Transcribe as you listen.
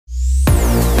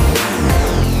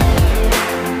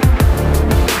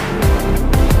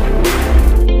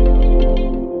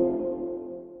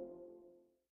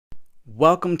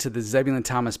Welcome to the Zebulon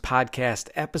Thomas Podcast,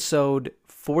 episode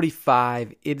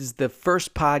 45. It is the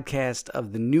first podcast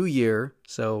of the new year,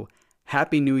 so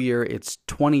Happy New Year. It's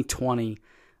 2020.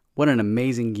 What an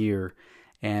amazing year,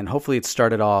 and hopefully it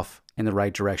started off in the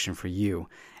right direction for you.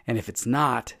 And if it's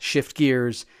not, shift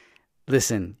gears.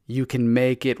 Listen, you can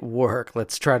make it work.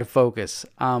 Let's try to focus.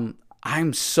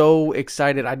 I'm so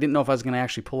excited. I didn't know if I was going to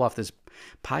actually pull off this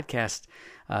podcast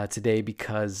today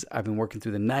because I've been working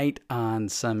through the night on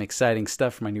some exciting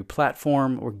stuff for my new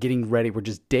platform. We're getting ready. We're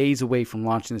just days away from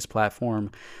launching this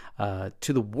platform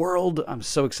to the world. I'm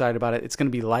so excited about it. It's going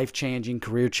to be life-changing,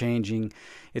 career-changing.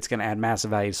 It's going to add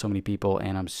massive value to so many people,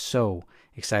 and I'm so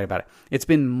excited about it. It's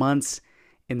been months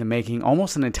in the making,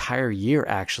 almost an entire year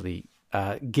actually,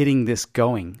 getting this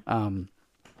going.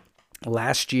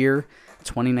 Last year,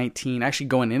 2019, actually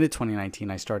going into 2019,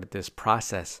 I started this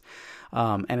process.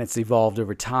 And it's evolved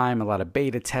over time, a lot of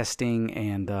beta testing,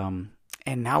 and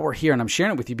now we're here, and I'm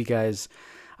sharing it with you because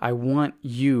I want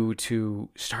you to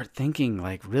start thinking,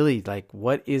 like, really, like,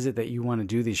 what is it that you want to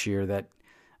do this year that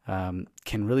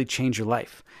can really change your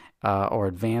life, or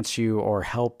advance you, or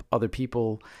help other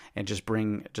people, and just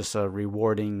bring just a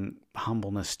rewarding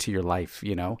humbleness to your life,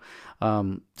 you know?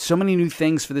 So many new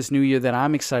things for this new year that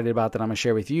I'm excited about that I'm going to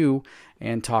share with you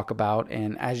and talk about,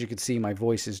 and as you can see, my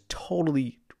voice is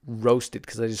totally roasted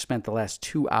because I just spent the last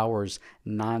 2 hours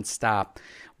nonstop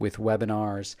with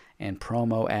webinars and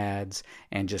promo ads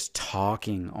and just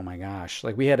talking. Oh my gosh.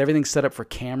 Like, we had everything set up for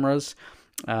cameras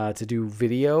to do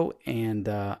video, and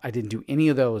I didn't do any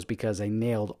of those because I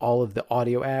nailed all of the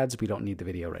audio ads. We don't need the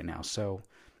video right now. So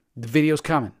the video's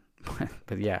coming.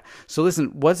 But yeah. So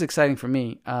listen, what's exciting for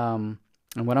me and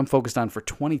what I'm focused on for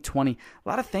 2020, a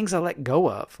lot of things I let go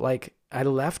of. Like, I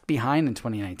left behind in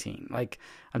 2019. Like,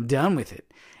 I'm done with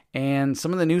it. And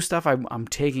some of the new stuff I'm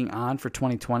taking on for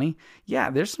 2020, yeah,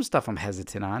 there's some stuff I'm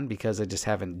hesitant on because I just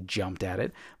haven't jumped at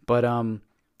it. But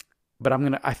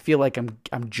I feel like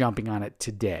I'm jumping on it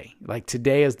today. Like,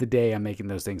 today is the day I'm making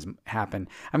those things happen.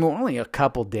 I mean, we're only a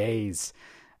couple days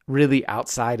really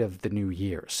outside of the new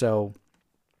year. So,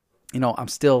 you know, I'm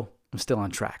still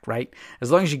on track, right?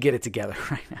 As long as you get it together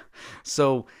right now.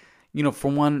 So, you know,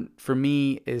 for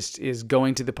me is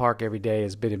going to the park every day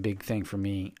has been a big thing for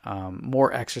me.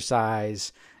 More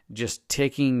exercise, just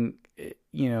taking,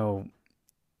 you know,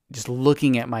 just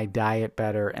looking at my diet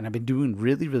better. And I've been doing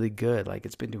really, really good. Like,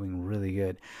 it's been doing really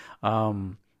good.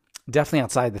 Definitely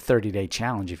outside the 30-day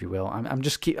challenge, if you will. I'm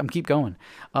keep going.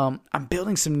 I'm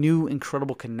building some new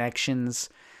incredible connections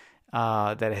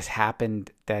that has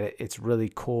happened, that it's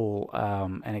really cool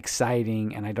and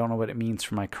exciting, and I don't know what it means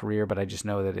for my career, but I just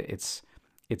know that it's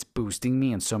boosting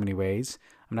me in so many ways.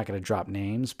 I'm not going to drop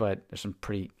names, but there's some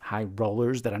pretty high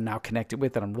rollers that I'm now connected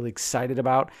with that I'm really excited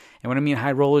about. And when I mean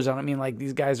high rollers, I don't mean like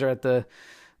these guys are at the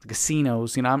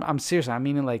casinos. You know, I'm serious. I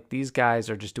mean, like, these guys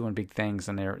are just doing big things,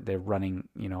 and they're running,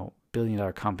 you know,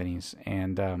 billion-dollar companies,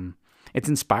 and it's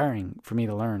inspiring for me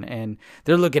to learn. And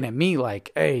they're looking at me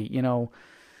like, hey, you know,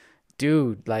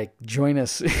 dude, like, join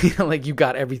us. You know, like, you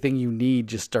got everything you need.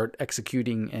 Just start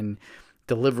executing and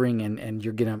delivering, and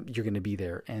you're gonna be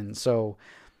there. And so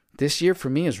this year for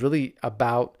me is really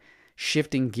about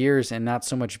shifting gears and not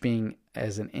so much being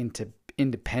as an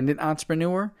independent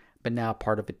entrepreneur, but now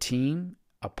part of a team,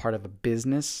 a part of a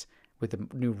business with a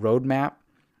new roadmap,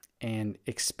 and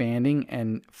expanding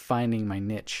and finding my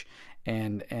niche.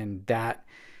 And that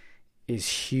is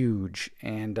huge.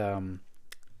 And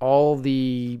all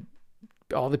the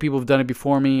people who've done it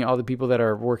before me, all the people that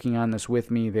are working on this with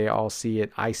me, they all see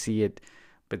it. I see it,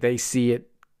 but they see it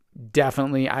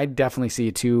definitely. I definitely see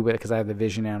it too, but because I have the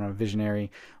vision and I'm a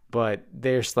visionary. But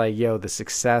they're just like, yo, the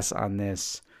success on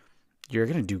this, you're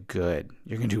gonna do good.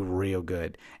 You're gonna do real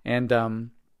good. And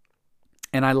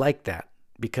I like that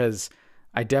because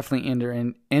I definitely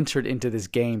entered into this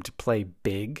game to play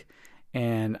big,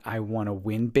 and I want to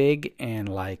win big, and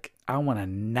like, I want to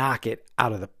knock it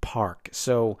out of the park.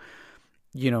 So,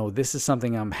 you know, this is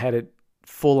something I'm headed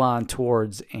full on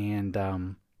towards,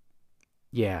 and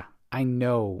yeah, I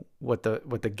know what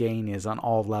the gain is on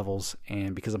all levels,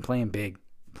 and because I'm playing big,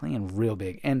 playing real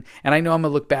big, and I know I'm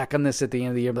gonna look back on this at the end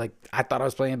of the year, like, I thought I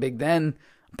was playing big then,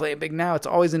 I'm playing big now. It's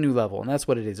always a new level, and that's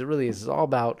what it is. It really is. It's all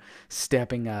about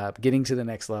stepping up, getting to the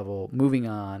next level, moving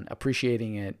on,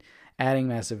 appreciating it, adding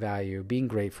massive value, being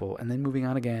grateful, and then moving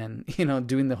on again. You know,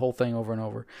 doing the whole thing over and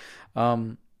over.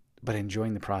 But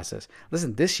enjoying the process.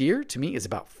 Listen, this year to me is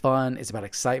about fun. It's about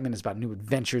excitement. It's about new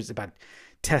adventures. It's about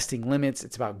testing limits.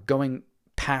 It's about going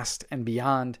past and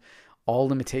beyond all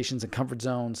limitations and comfort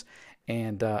zones,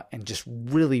 and just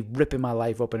really ripping my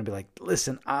life open and be like,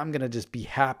 listen, I'm going to just be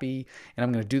happy, and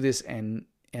I'm going to do this and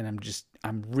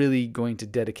I'm really going to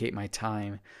dedicate my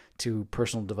time to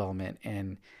personal development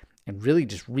and really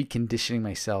just reconditioning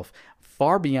myself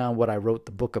far beyond what I wrote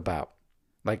the book about.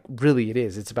 Like, really, it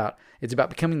is. It's about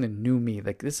becoming the new me.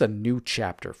 Like, this is a new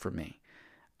chapter for me.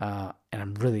 And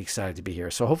I'm really excited to be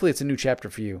here. So hopefully it's a new chapter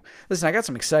for you. Listen, I got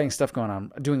some exciting stuff going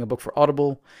on. I'm doing a book for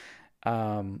Audible.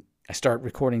 I start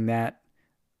recording that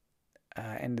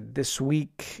end of this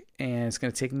week, and it's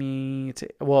going to take me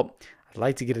I'd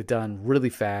like to get it done really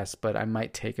fast, but I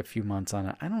might take a few months on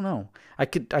it. I don't know. I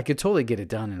could totally get it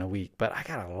done in a week, but I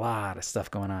got a lot of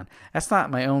stuff going on. That's not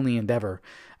my only endeavor.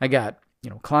 I got,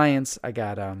 clients. I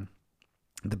got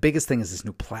the biggest thing is this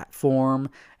new platform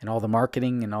and all the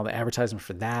marketing and all the advertisement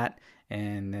for that,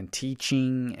 and then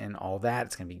teaching and all that.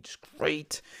 It's going to be just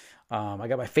great. I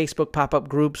got my Facebook pop-up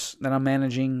groups that I'm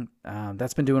managing.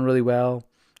 That's been doing really well.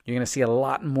 You're going to see a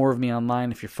lot more of me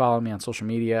online if you're following me on social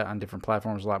media, on different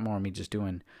platforms, a lot more of me just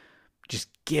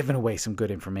giving away some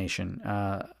good information,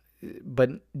 but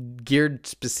geared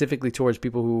specifically towards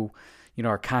people who,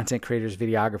 are content creators,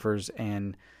 videographers,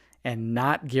 and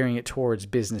not gearing it towards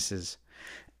businesses.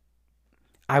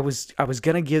 I was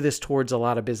going to gear this towards a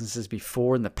lot of businesses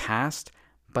before in the past,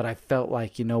 but I felt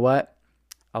like, you know what?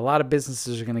 A lot of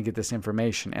businesses are going to get this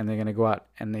information and they're going to go out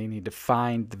and they need to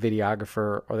find the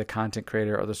videographer or the content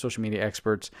creator or the social media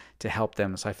experts to help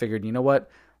them. So I figured, you know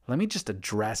what? Let me just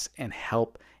address and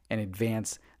help and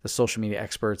advance the social media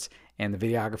experts and the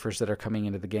videographers that are coming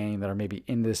into the game that are maybe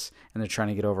in this and they're trying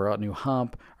to get over a new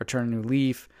hump or turn a new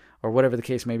leaf or whatever the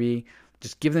case may be.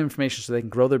 Just give them information so they can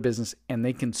grow their business and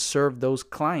they can serve those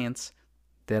clients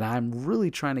that I'm really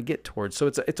trying to get towards. So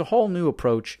it's a whole new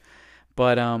approach,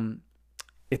 but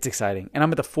it's exciting. And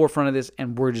I'm at the forefront of this,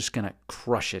 and we're just going to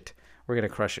crush it. We're going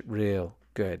to crush it real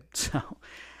good. So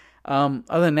other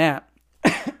than that,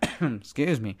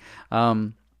 excuse me,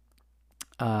 I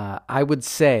would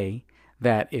say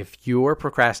that if you're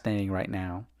procrastinating right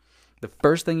now, the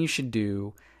first thing you should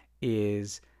do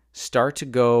is start to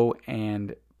go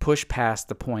and push past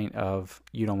the point of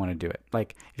you don't want to do it.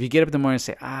 Like, if you get up in the morning and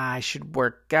say, I should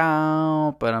work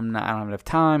out, but I don't have enough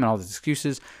time and all these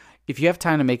excuses. If you have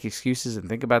time to make excuses and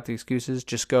think about the excuses,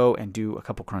 just go and do a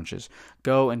couple crunches.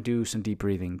 Go and do some deep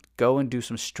breathing. Go and do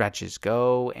some stretches.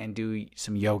 Go and do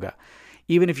some yoga.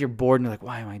 Even if you're bored and you're like,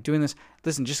 why am I doing this?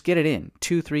 Listen, just get it in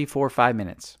 2, 3, 4, 5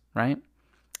 minutes, right?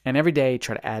 And every day,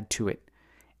 try to add to it.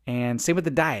 And same with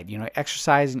the diet,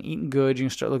 exercise and eating good. You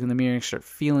can start looking in the mirror and start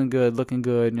feeling good, looking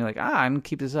good. And you're like, I'm going to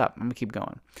keep this up. I'm going to keep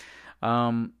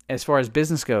going. As far as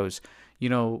business goes,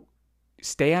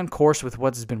 stay on course with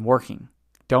what's been working.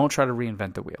 Don't try to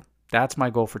reinvent the wheel. That's my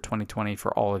goal for 2020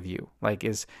 for all of you.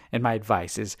 And my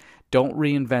advice is don't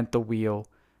reinvent the wheel.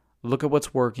 Look at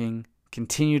what's working.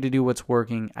 Continue to do what's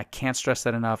working. I can't stress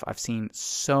that enough. I've seen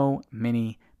so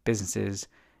many businesses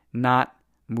not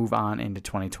move on into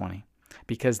 2020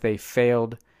 because they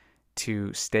failed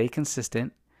to stay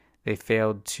consistent. They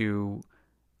failed to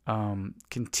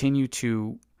continue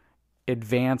to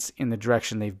advance in the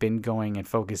direction they've been going and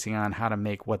focusing on how to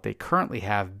make what they currently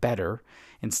have better.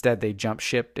 Instead, they jumped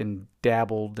ship and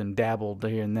dabbled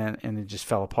here and then, and it just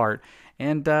fell apart.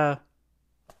 And, I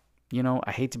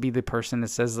hate to be the person that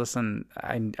says, listen,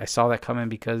 I saw that coming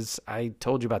because I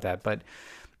told you about that. But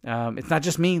it's not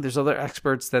just me. There's other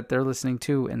experts that they're listening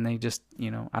to, and they just,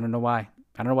 I don't know why.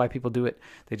 I don't know why people do it.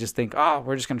 They just think,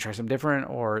 we're just going to try something different,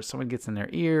 or someone gets in their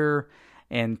ear.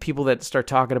 And people that start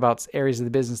talking about areas of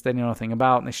the business they know nothing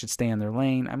about, and they should stay in their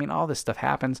lane. I mean, all this stuff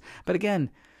happens. But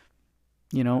again,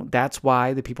 that's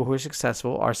why the people who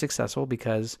are successful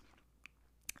because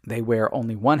they wear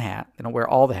only one hat. They don't wear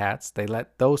all the hats. They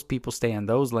let those people stay in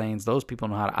those lanes. Those people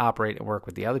know how to operate and work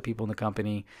with the other people in the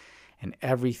company, and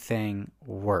everything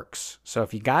works. So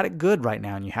if you got it good right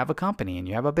now and you have a company and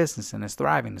you have a business and it's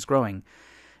thriving, it's growing,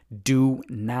 do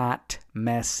not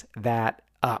mess that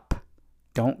up.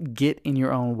 Don't get in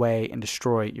your own way and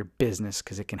destroy your business,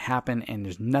 because it can happen, and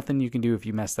there's nothing you can do if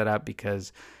you mess that up.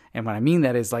 And what I mean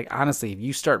that is, honestly, if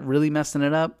you start really messing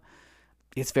it up,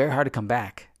 it's very hard to come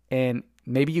back. And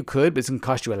maybe you could, but it's going to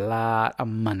cost you a lot of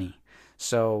money.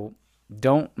 So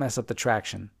don't mess up the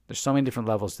traction. There's so many different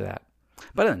levels to that.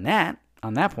 But other than that,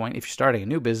 on that point, if you're starting a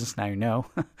new business, now you know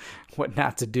what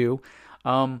not to do.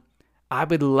 I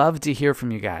would love to hear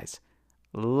from you guys.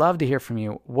 Love to hear from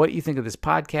you. What you think of this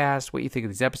podcast, what you think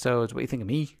of these episodes, what you think of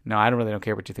me. No, I don't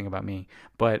care what you think about me.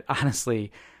 But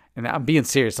honestly, and I'm being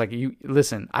serious,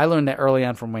 listen, I learned that early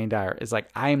on from Wayne Dyer. It's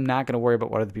I'm not going to worry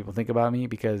about what other people think about me,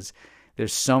 because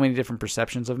there's so many different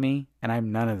perceptions of me, and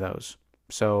I'm none of those.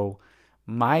 So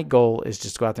my goal is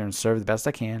just to go out there and serve the best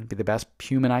I can, be the best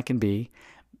human I can be,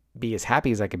 be as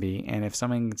happy as I can be. And if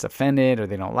someone gets offended or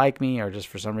they don't like me or just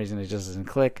for some reason it just doesn't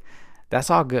click, that's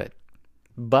all good.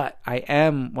 But I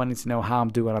am wanting to know how I'm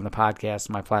doing on the podcast,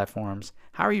 my platforms.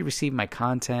 How are you receiving my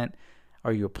content?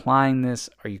 Are you applying this?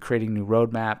 Are you creating new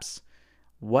roadmaps?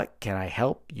 What can I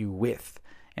help you with?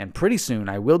 And pretty soon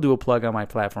I will do a plug on my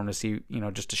platform to see,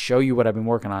 just to show you what I've been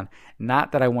working on.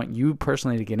 Not that I want you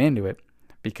personally to get into it,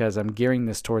 because I'm gearing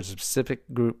this towards a specific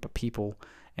group of people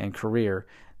and career.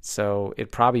 So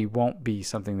it probably won't be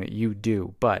something that you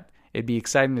do, but it'd be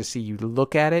exciting to see you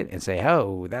look at it and say,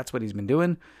 oh, that's what he's been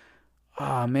doing.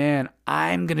 Oh man,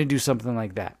 I'm going to do something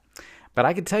like that. But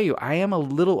I can tell you, I am a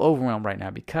little overwhelmed right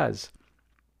now because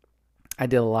I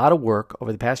did a lot of work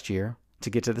over the past year to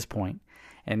get to this point.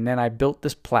 And then I built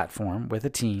this platform with a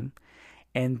team.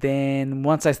 And then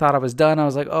once I thought I was done, I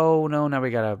was like, oh no, now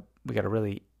we gotta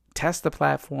really test the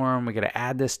platform. We gotta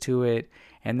add this to it.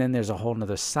 And then there's a whole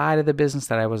nother side of the business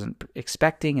that I wasn't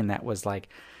expecting. And that was like,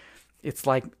 it's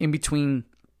like in between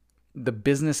the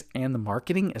business and the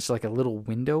marketing. It's like a little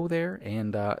window there.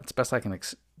 And it's best I can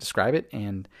describe it.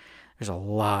 And there's a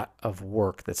lot of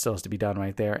work that still has to be done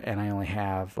right there. And I only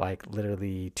have like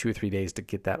literally 2 or 3 days to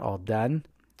get that all done.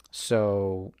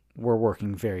 So we're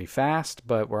working very fast,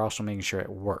 but we're also making sure it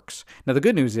works. Now, the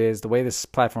good news is the way this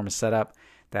platform is set up,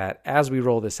 that as we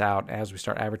roll this out, as we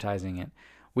start advertising it,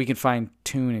 we can fine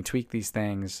tune and tweak these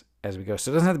things as we go.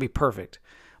 So it doesn't have to be perfect,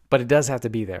 but it does have to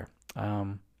be there.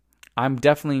 I'm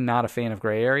definitely not a fan of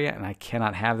gray area, and I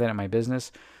cannot have that in my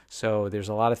business. So there's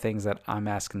a lot of things that I'm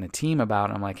asking the team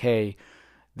about. I'm like, hey,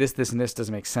 this, and this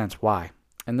doesn't make sense. Why?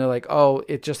 And they're like, oh,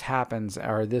 it just happens,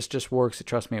 or this just works.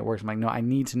 Trust me, it works. I'm like, no, I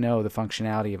need to know the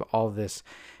functionality of all of this,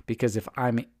 because if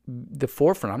I'm the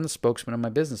forefront, I'm the spokesman of my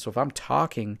business. So if I'm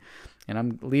talking and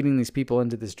I'm leading these people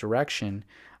into this direction,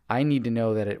 I need to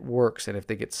know that it works. And if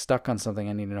they get stuck on something,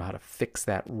 I need to know how to fix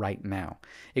that right now.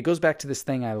 It goes back to this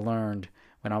thing I learned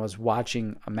when I was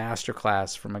watching a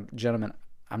masterclass from a gentleman.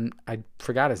 I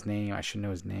forgot his name. I should know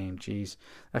his name. Jeez,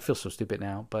 I feel so stupid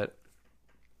now, but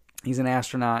he's an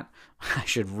astronaut. I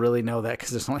should really know that because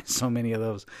there's only so many of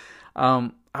those. I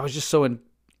was just so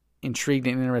intrigued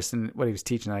and interested in what he was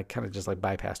teaching that I kind of just like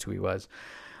bypassed who he was.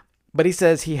 But he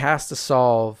says he has to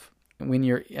solve, when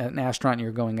you're an astronaut and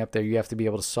you're going up there, you have to be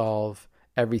able to solve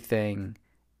everything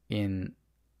in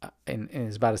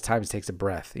about as time as it takes a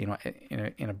breath,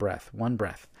 in a breath, one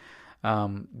breath.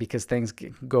 Because things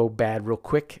go bad real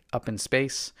quick up in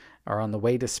space or on the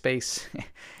way to space.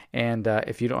 And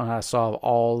if you don't know how to solve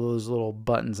all those little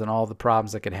buttons and all the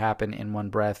problems that could happen in one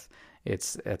breath,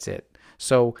 that's it.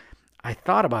 So I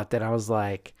thought about that. I was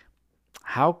like,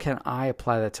 how can I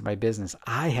apply that to my business?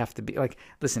 I have to be like,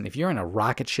 listen, if you're in a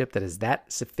rocket ship that is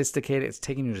that sophisticated, it's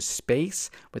taking you to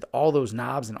space with all those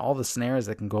knobs and all the snares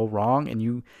that can go wrong, and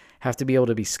you have to be able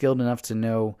to be skilled enough to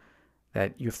know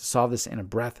that you have to solve this in a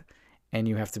breath, and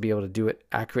you have to be able to do it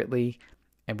accurately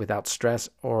and without stress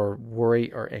or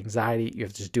worry or anxiety. You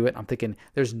have to just do it. I'm thinking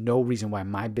there's no reason why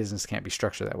my business can't be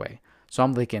structured that way. So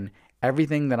I'm thinking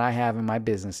everything that I have in my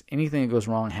business, anything that goes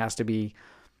wrong has to be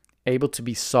able to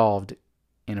be solved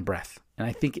in a breath. And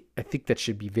I think that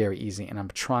should be very easy. And I'm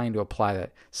trying to apply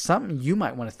that. Something you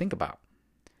might want to think about.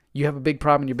 You have a big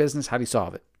problem in your business. How do you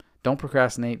solve it? Don't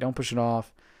procrastinate. Don't push it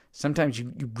off. Sometimes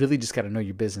you really just got to know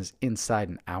your business inside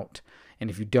and out. And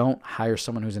if you don't, hire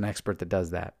someone who's an expert that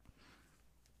does that.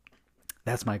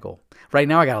 That's my goal. Right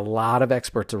now, I got a lot of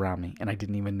experts around me, and I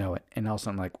didn't even know it. And also,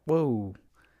 I'm like, whoa,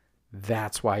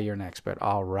 that's why you're an expert.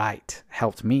 All right.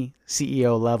 Helped me.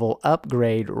 CEO level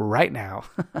upgrade right now.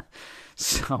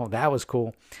 So that was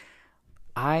cool.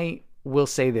 I will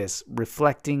say this,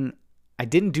 I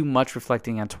didn't do much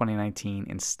reflecting on 2019.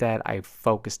 Instead, I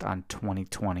focused on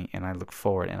 2020, and I look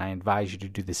forward, and I advise you to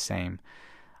do the same.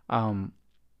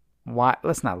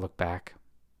 Let's not look back.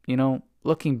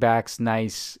 Looking back's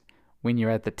nice when you're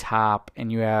at the top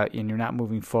and you're not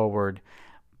moving forward.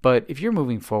 But if you're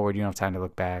moving forward, you don't have time to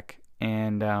look back.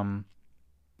 And I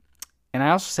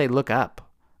also say look up.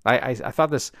 I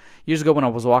thought this years ago when I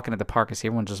was walking at the park. I see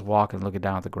everyone just walking and looking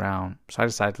down at the ground. So I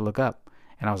decided to look up.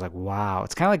 And I was like, wow.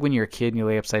 It's kind of like when you're a kid and you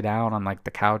lay upside down on like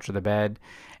the couch or the bed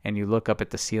and you look up at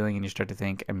the ceiling and you start to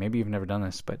think, and maybe you've never done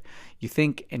this, but you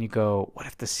think and you go, what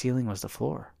if the ceiling was the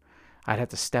floor? I'd have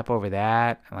to step over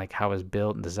that and like how it was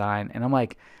built and designed. And I'm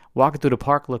like walking through the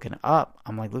park looking up.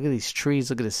 I'm like, look at these trees,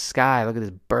 look at the sky, look at these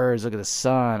birds, look at the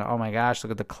sun. Oh my gosh,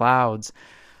 look at the clouds.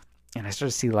 And I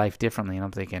started to see life differently. And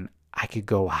I'm thinking, I could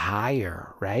go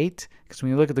higher, right? Because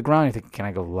when you look at the ground, you think, can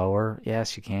I go lower?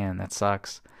 Yes, you can. That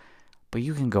sucks. But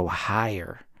you can go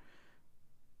higher.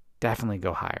 Definitely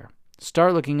go higher.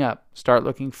 Start looking up. Start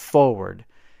looking forward.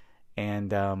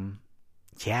 And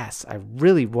Yes, I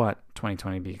really want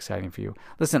 2020 to be exciting for you.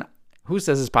 Listen, who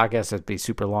says this podcast has to be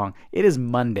super long? It is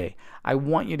Monday. I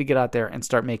want you to get out there and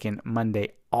start making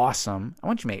Monday awesome. I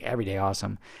want you to make every day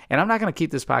awesome. And I'm not going to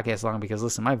keep this podcast long because,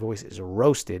 listen, my voice is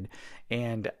roasted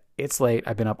and it's late.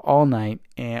 I've been up all night.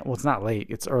 And, well, it's not late.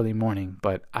 It's early morning,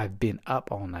 but I've been up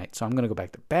all night. So I'm going to go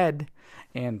back to bed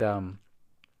and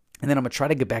then I'm going to try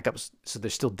to get back up so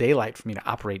there's still daylight for me to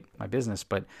operate my business.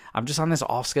 But I'm just on this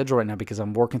off schedule right now because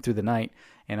I'm working through the night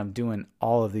and I'm doing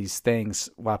all of these things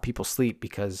while people sleep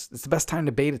because it's the best time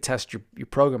to beta test your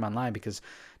program online because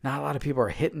not a lot of people are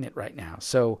hitting it right now.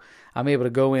 So I'm able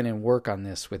to go in and work on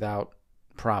this without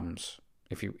problems,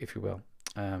 if you will.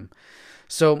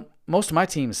 So most of my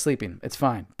team is sleeping. It's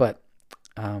fine. But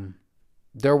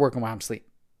they're working while I'm asleep.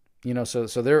 So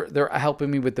they're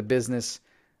helping me with the business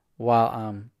while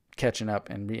I'm catching up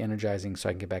and re-energizing so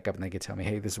I can get back up and they can tell me,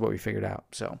 hey, this is what we figured out.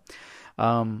 So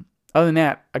other than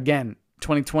that, again,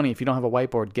 2020, if you don't have a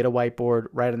whiteboard, get a whiteboard,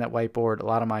 write on that whiteboard. A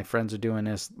lot of my friends are doing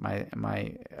this.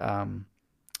 Some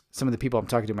of the people I'm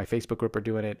talking to in my Facebook group are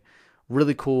doing it.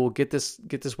 Really cool. Get this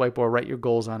whiteboard, write your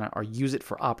goals on it, or use it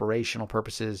for operational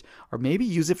purposes, or maybe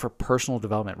use it for personal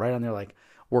development. Right on there, like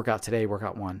workout today,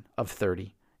 workout 1 of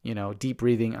 30. Deep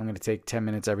breathing. I'm going to take 10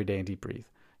 minutes every day and deep breathe.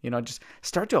 Just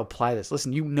start to apply this.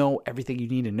 Listen, you know everything you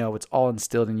need to know. It's all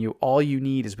instilled in you. All you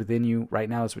need is within you right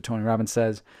now. That's what Tony Robbins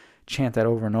says. Chant that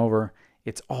over and over.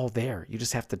 It's all there. You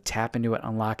just have to tap into it,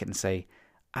 unlock it, and say,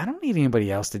 I don't need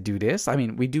anybody else to do this. I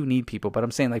mean, we do need people, but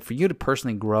I'm saying like for you to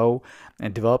personally grow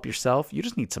and develop yourself, you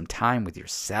just need some time with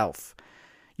yourself.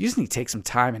 You just need to take some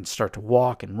time and start to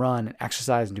walk and run and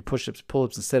exercise and do push-ups,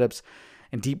 pull-ups, and sit-ups,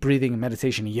 and deep breathing and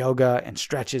meditation and yoga and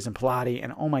stretches and Pilates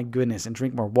and oh my goodness, and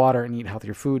drink more water and eat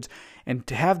healthier foods and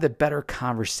to have the better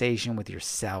conversation with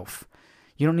yourself.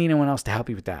 You don't need anyone else to help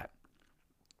you with that.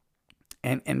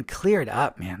 And clear it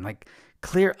up, man. Like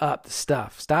clear up the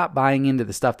stuff. Stop buying into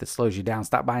the stuff that slows you down.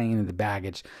 Stop buying into the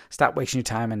baggage. Stop wasting your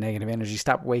time on negative energy.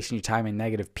 Stop wasting your time on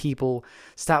negative people.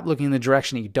 Stop looking in the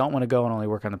direction that you don't want to go and only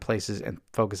work on the places and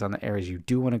focus on the areas you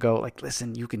do want to go. Like,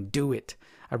 listen, you can do it.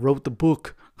 I wrote the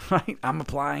book, right? I'm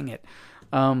applying it.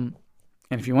 And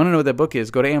if you want to know what that book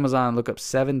is, go to Amazon, look up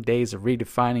 7 Days of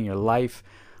Redefining Your Life,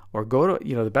 or go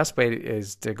to, the best way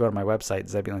is to go to my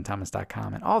website,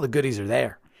 ZebulonThomas.com, and all the goodies are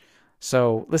there.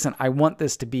 So listen, I want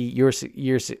this to be your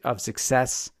year of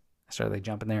success. I started like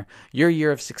jumping there. Your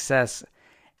year of success,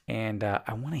 and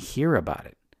I want to hear about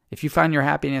it. If you found your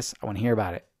happiness, I want to hear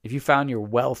about it. If you found your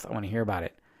wealth, I want to hear about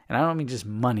it. And I don't mean just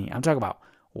money. I'm talking about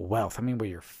wealth. I mean where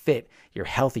you're fit, you're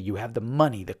healthy, you have the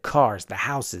money, the cars, the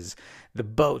houses, the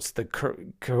boats, the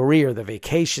career, the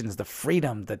vacations, the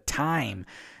freedom, the time,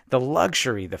 the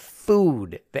luxury, the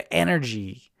food, the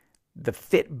energy, the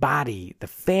fit body, the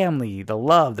family, the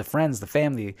love, the friends, the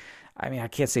family. I mean, I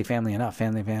can't say family enough.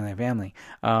 Family.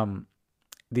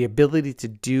 The ability to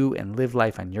do and live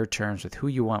life on your terms with who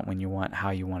you want, when you want,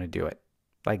 how you want to do it.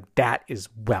 Like that is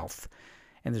wealth.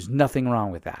 And there's nothing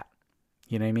wrong with that.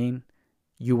 You know what I mean?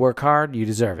 You work hard, you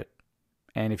deserve it.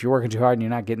 And if you're working too hard and you're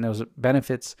not getting those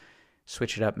benefits,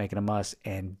 switch it up, make it a must,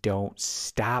 and don't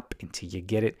stop until you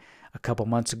get it. A couple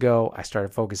months ago, I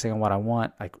started focusing on what I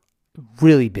want, like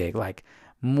really big, like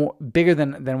more bigger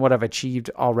than what I've achieved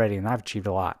already, and I've achieved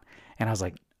a lot. And I was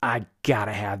like, I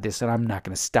gotta have this, and I'm not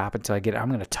gonna stop until I get it.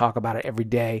 I'm gonna talk about it every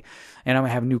day, and I'm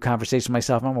gonna have new conversations with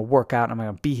myself. I'm gonna work out, and I'm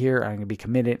gonna be here, I'm gonna be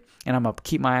committed, and I'm gonna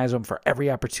keep my eyes open for every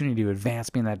opportunity to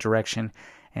advance me in that direction.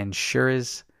 And sure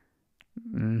as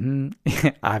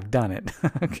I've done it.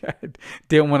 Okay.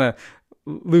 Didn't want to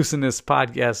loosen this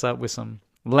podcast up with some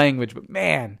language, but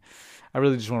man, I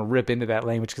really just want to rip into that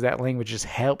language because that language just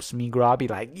helps me grow. I'll be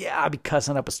like, yeah, I'll be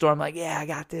cussing up a storm like, yeah, I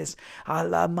got this. I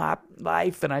love my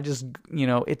life. And I just,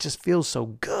 it just feels so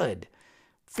good.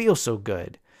 Feels so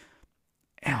good.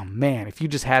 Oh man, if you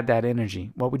just had that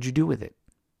energy, what would you do with it?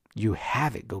 You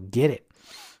have it. Go get it.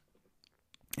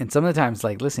 And some of the times,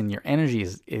 like, listen, your energy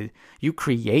is you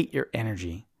create your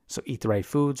energy. So eat the right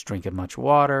foods, drink as much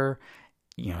water,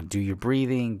 do your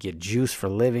breathing, get juice for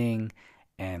living.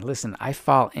 And listen, I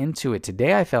fall into it.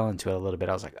 Today I fell into it a little bit.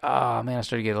 I was like, oh man, I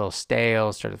started to get a little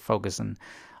stale, started focusing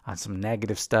on some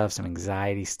negative stuff, some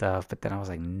anxiety stuff. But then I was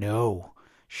like, no,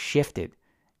 shifted.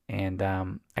 And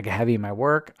I got heavy in my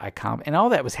work. And all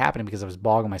that was happening because I was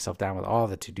bogging myself down with all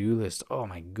the to-do lists. Oh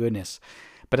my goodness.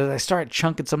 But as I started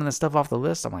chunking some of the stuff off the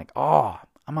list, I'm like, oh,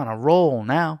 I'm on a roll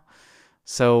now.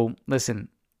 So listen,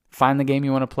 find the game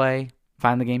you want to play,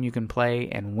 find the game you can play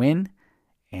and win,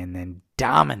 and then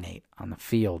dominate on the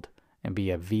field and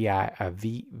be a VIP,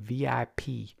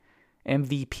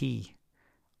 MVP,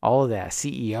 all of that,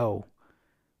 CEO,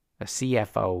 a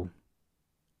CFO,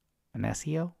 an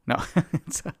SEO? No,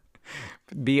 it's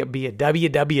be a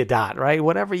www dot, right?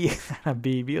 Whatever you gotta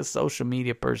be a social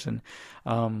media person,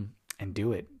 and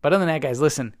do it. But other than that, guys,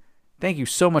 listen, thank you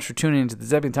so much for tuning into the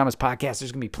Zebulon Thomas podcast.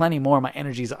 There's gonna be plenty more. My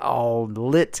energy's all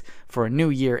lit for a new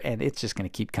year, and it's just gonna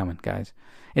keep coming, guys.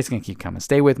 It's gonna keep coming.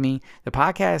 Stay with me. The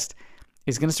podcast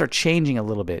is gonna start changing a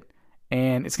little bit.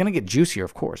 And it's going to get juicier,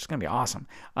 of course. It's going to be awesome.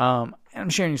 I'm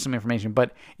sharing you some information,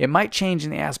 but it might change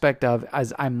in the aspect of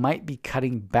as I might be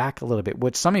cutting back a little bit,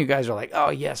 which some of you guys are like, oh,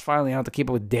 yes, finally I don't have to keep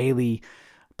up with daily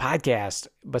podcast.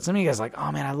 But some of you guys are like,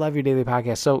 oh, man, I love your daily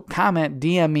podcast. So comment,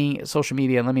 DM me, social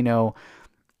media, and let me know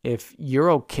if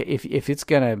you're okay, if it's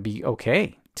going to be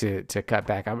okay to cut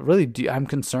back. I'm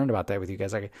concerned about that with you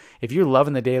guys. Like, if you're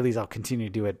loving the dailies, I'll continue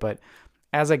to do it. But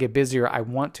as I get busier, I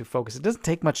want to focus. It doesn't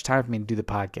take much time for me to do the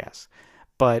podcast,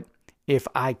 but if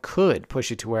I could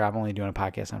push it to where I'm only doing a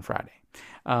podcast on Friday,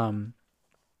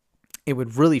 it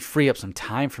would really free up some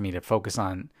time for me to focus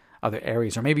on other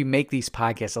areas, or maybe make these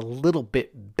podcasts a little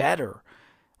bit better,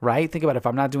 right? Think about it. If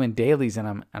I'm not doing dailies and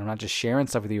I'm not just sharing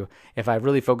stuff with you, if I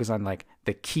really focus on like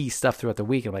the key stuff throughout the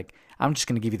week, and like I'm just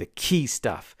going to give you the key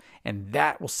stuff, and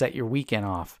that will set your weekend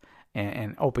off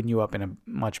and open you up in a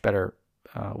much better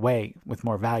way with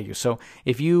more value. So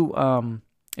if you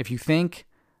think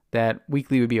that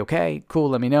weekly would be okay, cool,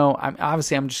 let me know. I'm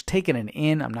just taking it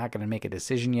in. I'm not going to make a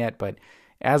decision yet, but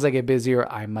as I get busier,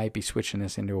 I might be switching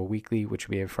this into a weekly, which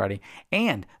will be every Friday.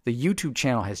 And the YouTube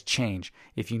channel has changed.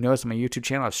 If you notice on my YouTube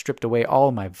channel, I've stripped away all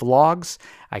of my vlogs.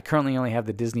 I currently only have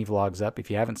the Disney vlogs up. If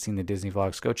you haven't seen the Disney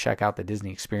vlogs, go check out the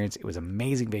Disney experience. It was an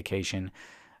amazing vacation.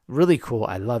 Really cool.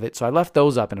 I love it. So I left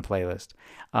those up in a playlist.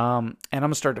 And I'm going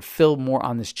to start to fill more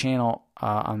on this channel,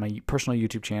 on my personal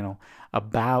YouTube channel,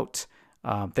 about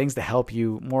things to help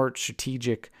you, more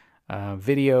strategic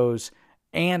videos.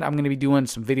 And I'm going to be doing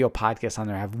some video podcasts on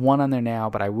there. I have one on there now,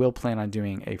 but I will plan on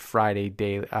doing a Friday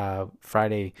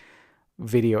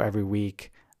video every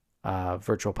week,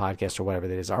 virtual podcast or whatever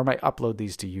that is. Or I might upload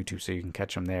these to YouTube so you can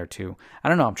catch them there too. I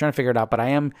don't know. I'm trying to figure it out, but I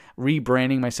am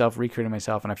rebranding myself, recreating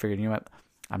myself, and I figured, you know what?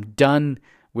 I'm done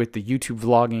with the YouTube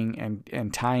vlogging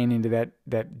and tying into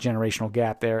that generational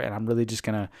gap there, and I'm really just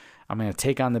I'm gonna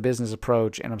take on the business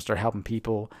approach, and I'm gonna start helping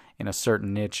people in a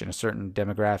certain niche, in a certain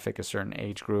demographic, a certain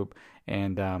age group,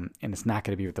 and it's not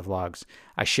gonna be with the vlogs.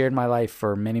 I shared my life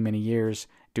for many, many years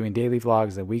doing daily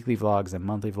vlogs and weekly vlogs and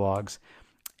monthly vlogs,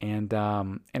 and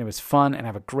it was fun, and I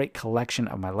have a great collection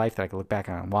of my life that I can look back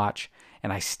on and watch,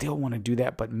 and I still want to do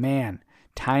that, but man,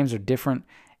 times are different,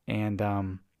 and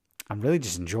I'm really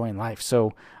just enjoying life.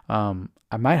 So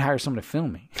I might hire someone to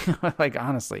film me, like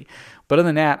honestly. But other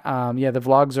than that, the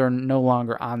vlogs are no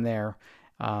longer on there.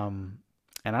 And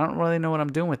I don't really know what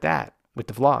I'm doing with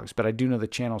the vlogs, but I do know the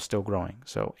channel's still growing.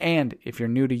 So, and if you're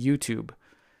new to YouTube,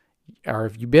 or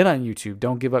if you've been on YouTube,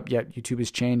 don't give up yet. YouTube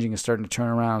is changing. It's starting to turn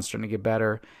around, starting to get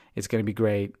better. It's going to be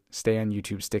great. Stay on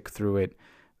YouTube, stick through it.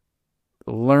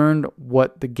 Learn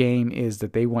what the game is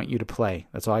that they want you to play.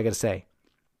 That's all I got to say.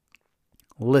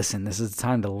 Listen, this is the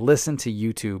time to listen to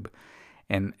YouTube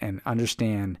and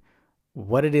understand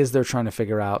what it is they're trying to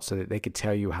figure out so that they could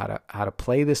tell you how to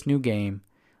play this new game,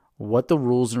 what the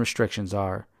rules and restrictions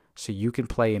are, so you can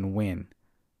play and win.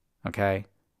 Okay?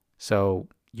 So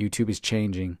YouTube is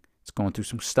changing. It's going through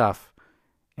some stuff,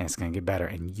 and it's going to get better,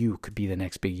 and you could be the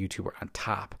next big YouTuber on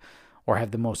top, or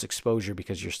have the most exposure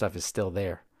because your stuff is still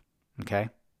there. Okay?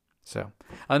 So,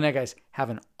 other than that, guys, have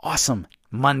an awesome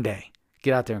Monday.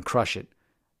 Get out there and crush it.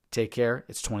 Take care.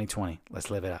 It's 2020.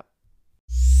 Let's live it up.